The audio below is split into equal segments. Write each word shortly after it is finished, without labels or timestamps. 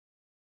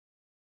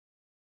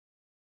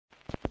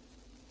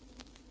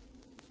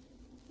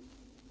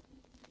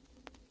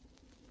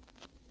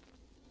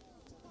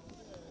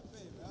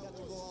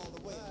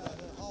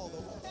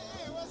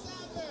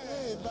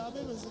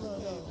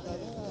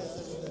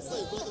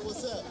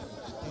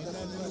Ain't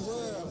nothing in the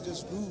world, I'm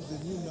just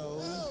grooving, you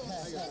know.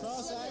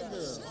 Cross-eyed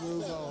girl.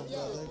 Groove on,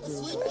 brother,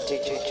 groove on. A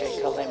DJ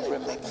J.Kaliim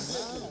remix.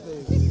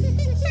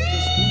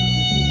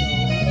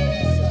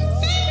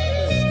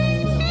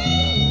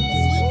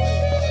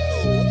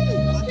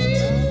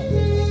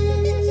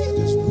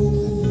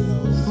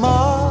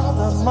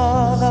 Mother,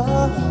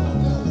 mother,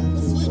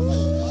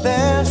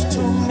 there's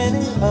too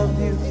many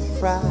of you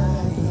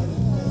crying.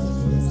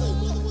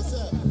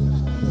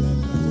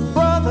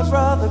 Brother,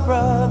 brother,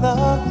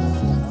 brother,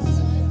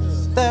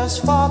 there's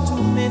far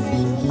too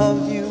many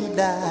of you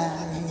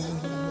dying.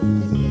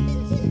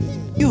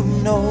 You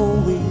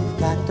know we've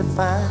got to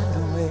find a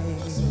way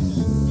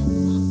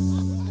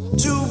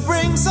to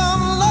bring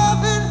some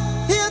loving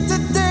here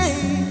today.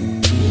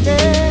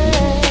 Yeah.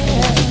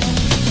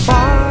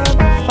 Father,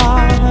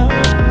 Father,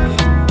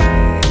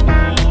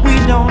 we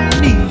don't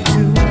need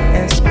to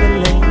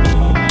escalate.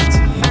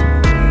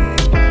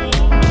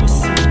 You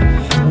see,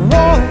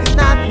 war is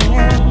not the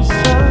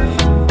answer,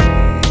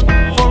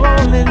 for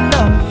only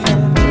love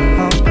can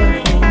conquer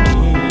hate.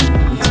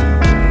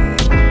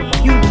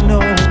 You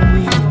know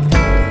we've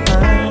got to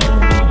find a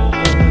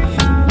way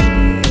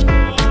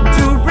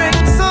to bring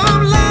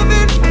some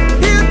loving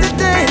here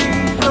today.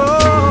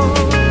 Oh,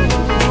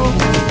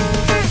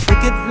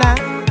 picket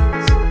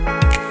lines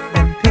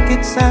and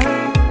picket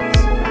signs,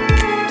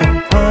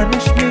 don't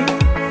punish me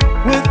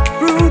with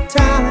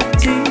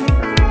brutality.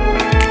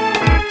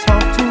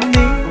 Talk to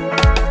me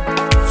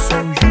so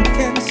you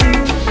can see.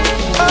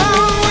 Oh,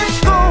 what's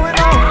going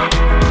on?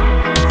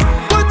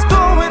 What's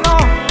going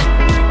on?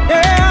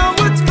 Yeah,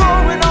 what's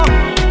going on?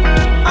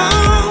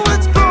 Oh,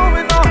 what's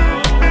going on?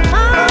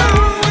 Oh,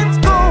 what's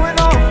going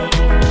on?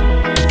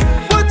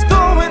 What's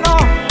going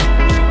on?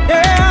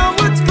 Yeah,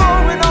 what's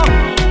going on?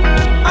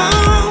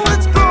 Oh,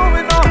 what's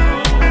going on?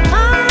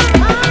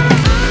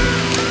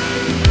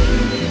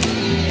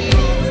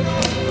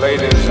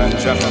 Ladies and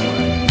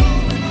gentlemen,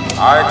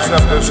 I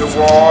accept this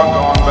award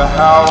on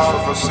behalf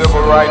of the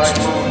civil rights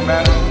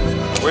movement,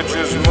 which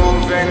is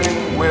moving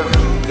with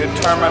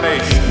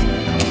determination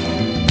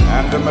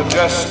and a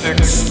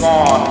majestic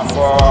scorn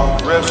for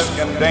risk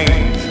and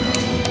danger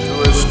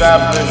to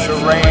establish a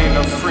reign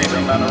of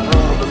freedom and a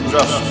rule of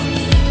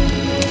justice.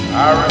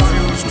 I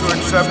refuse to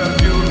accept the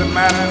view that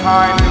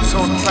mankind is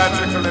so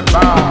tragically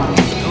bound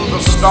to the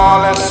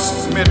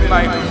starless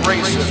midnight of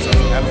racism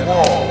and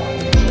war.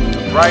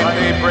 Bright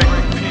daybreak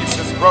of peace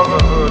and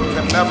brotherhood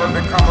can never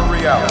become a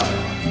reality.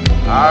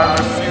 I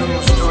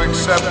refuse to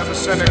accept the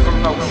cynical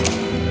notion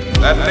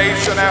that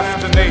nation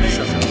after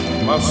nation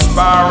must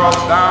spiral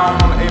down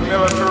a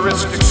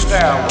militaristic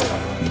stairway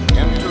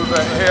into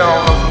the hell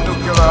of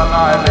nuclear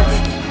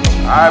annihilation.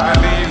 I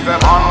believe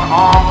that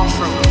unarmed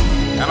truth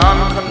and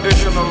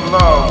unconditional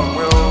love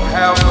will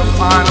have the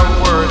final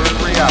word in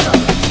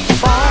reality.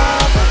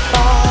 Father,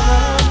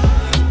 Father,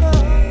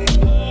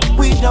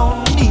 we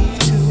don't need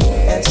to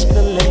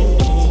escalate.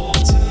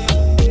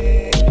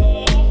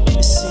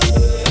 You see,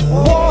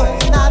 war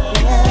is not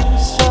the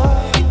answer,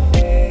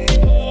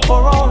 for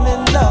only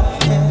love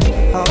can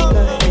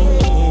conquer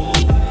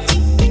hate.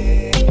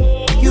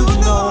 You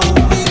know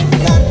we've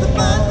got to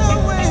find a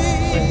way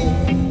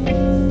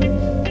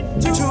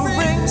to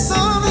bring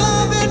some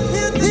love in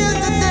here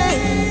today.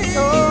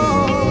 Oh,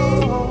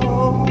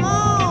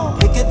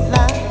 picket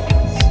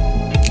lines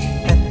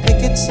and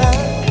picket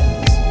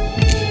signs,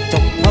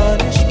 don't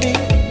punish me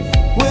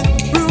with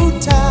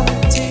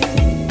brutality.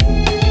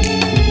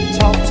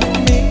 Talk to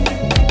me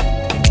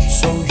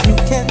so you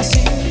can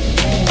see.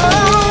 Oh,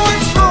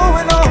 what's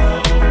going on?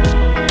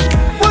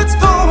 What's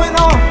going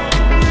on?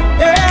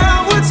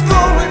 Yeah, what's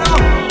going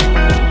on?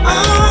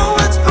 Oh,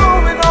 what's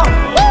going on?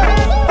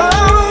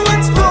 Oh,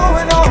 what's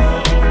going on?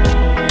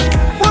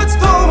 What's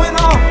going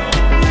on?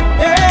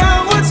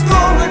 Yeah, what's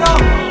going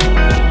on?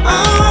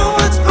 Oh,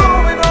 what's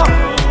going on?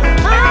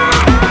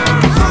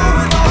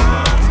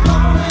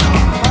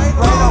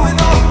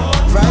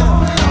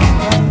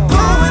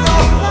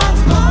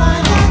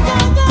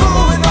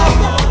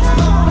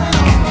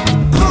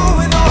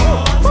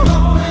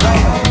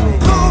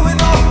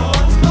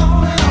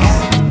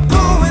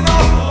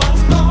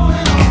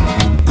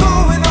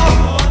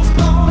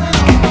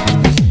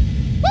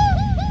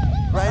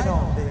 Right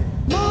on, baby.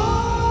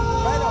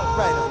 Right on,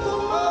 right on.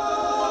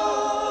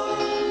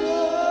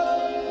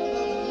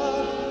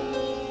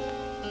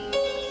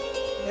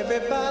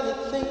 Everybody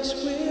thinks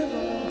we're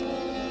wrong.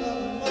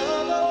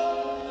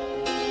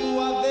 Who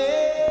are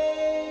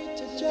they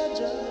to judge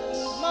us?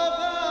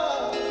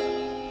 Mother,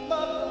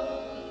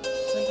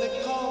 simply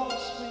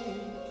cause we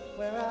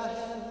wear our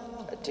hair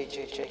long. A DJ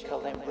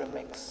J.Kaliim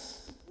remix.